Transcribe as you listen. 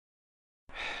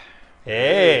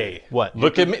Hey. What?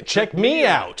 Look at me. Check me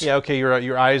out. Yeah, okay,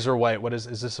 your eyes are white. What is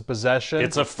this a possession?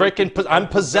 It's a frickin' I'm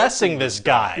possessing this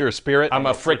guy. You're a spirit? I'm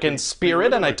a frickin'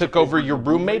 spirit, and I took over your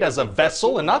roommate as a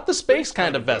vessel, and not the space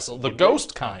kind of vessel, the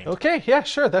ghost kind. Okay, yeah,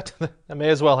 sure, that may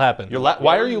as well happen.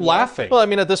 Why are you laughing? Well, I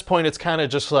mean, at this point, it's kind of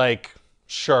just like,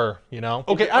 sure, you know?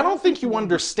 Okay, I don't think you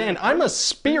understand. I'm a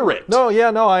spirit. No,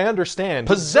 yeah, no, I understand.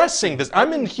 Possessing this.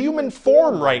 I'm in human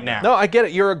form right now. No, I get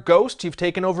it. You're a ghost. You've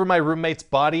taken over my roommate's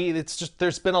body. It's just,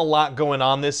 there's been a lot going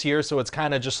on this year, so it's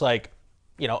kind of just like,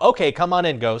 you know, okay, come on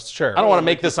in, ghost, sure. I don't want to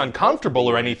make this uncomfortable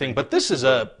or anything, but this is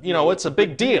it's a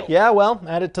big deal. Yeah, well,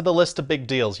 add it to the list of big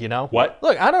deals, you know? What?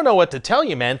 Look, I don't know what to tell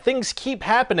you, man. Things keep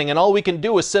happening, and all we can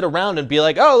do is sit around and be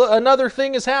like, oh, another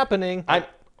thing is happening.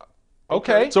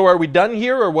 Okay. So are we done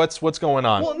here, or what's going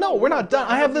on? Well, no, we're not done.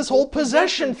 I have this whole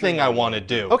possession thing I want to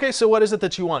do. Okay, so what is it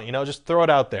that you want? You know, just throw it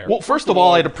out there. Well, first of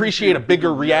all, I'd appreciate a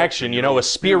bigger reaction. You know, a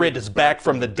spirit is back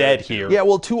from the dead here. Yeah,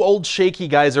 well, two old shaky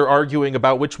guys are arguing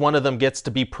about which one of them gets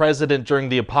to be president during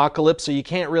the apocalypse, so you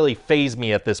can't really phase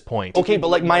me at this point. Okay, but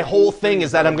like my whole thing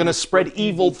is that I'm gonna spread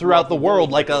evil throughout the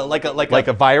world like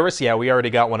a virus? Yeah, we already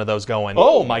got one of those going.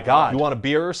 Oh my god. You want a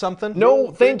beer or something?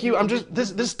 No, thank you. I'm just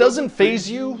this doesn't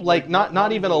faze you, like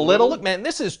not even a little. Look, man,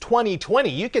 this is 2020.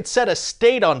 You could set a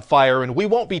state on fire and we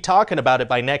won't be talking about it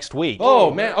by next week.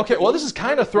 Oh, man. Okay, well, this is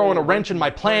kind of throwing a wrench in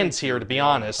my plans here, to be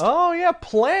honest. Oh, yeah,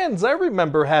 plans. I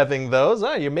remember having those.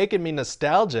 Oh, you're making me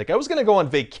nostalgic. I was going to go on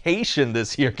vacation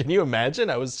this year. Can you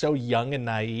imagine? I was so young and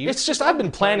naive. It's just, I've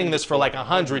been planning this for like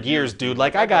 100 years, dude.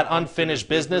 Like, I got unfinished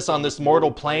business on this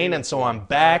mortal plane, and so I'm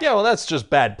back. Yeah, well, that's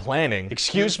just bad planning.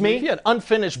 Excuse me? If you had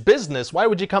unfinished business, why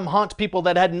would you come haunt people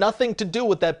that had nothing to do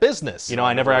with that business? You know,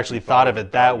 I never actually thought of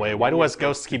it that way. Why do us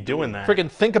ghosts keep doing that? Friggin'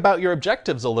 think about your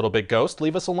objectives a little bit, Ghost.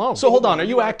 Leave us alone. So hold on, are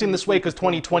you acting this way because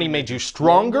 2020 made you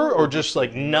stronger, or just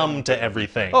like numb to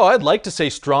everything? Oh, I'd like to say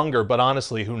stronger, but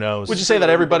honestly, who knows? Would you say that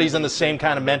everybody's in the same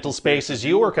kind of mental space as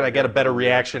you, or could I get a better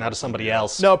reaction out of somebody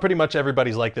else? No, pretty much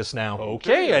everybody's like this now.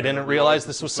 Okay, I didn't realize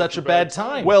this was such a bad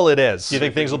time. Well, it is. Do you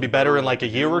think things will be better in like a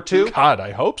year or two? God,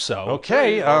 I hope so.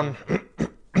 Okay,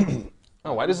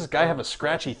 Oh, why does this guy have a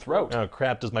scratchy throat? Oh,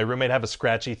 crap. Does my roommate have a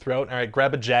scratchy throat? All right,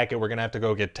 grab a jacket. We're going to have to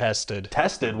go get tested.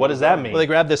 Tested? What does that mean? Well, they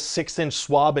grab this 6-inch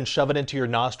swab and shove it into your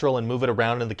nostril and move it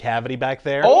around in the cavity back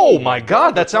there. Oh, my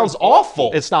God. That sounds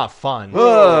awful. It's not fun.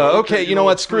 Okay, you know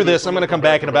what? Screw this. I'm going to come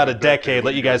back in about a decade,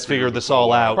 let you guys figure this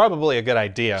all out. Probably a good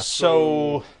idea.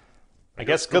 So, I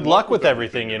guess good luck with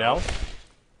everything, you know?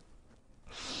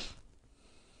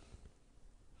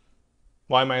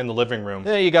 Why am I in the living room?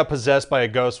 Yeah, you got possessed by a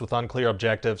ghost with unclear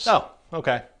objectives. Oh,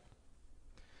 okay.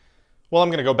 Well, I'm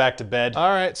gonna go back to bed.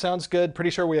 All right, sounds good. Pretty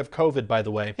sure we have COVID, by the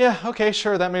way. Yeah, okay,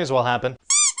 sure, that may as well happen.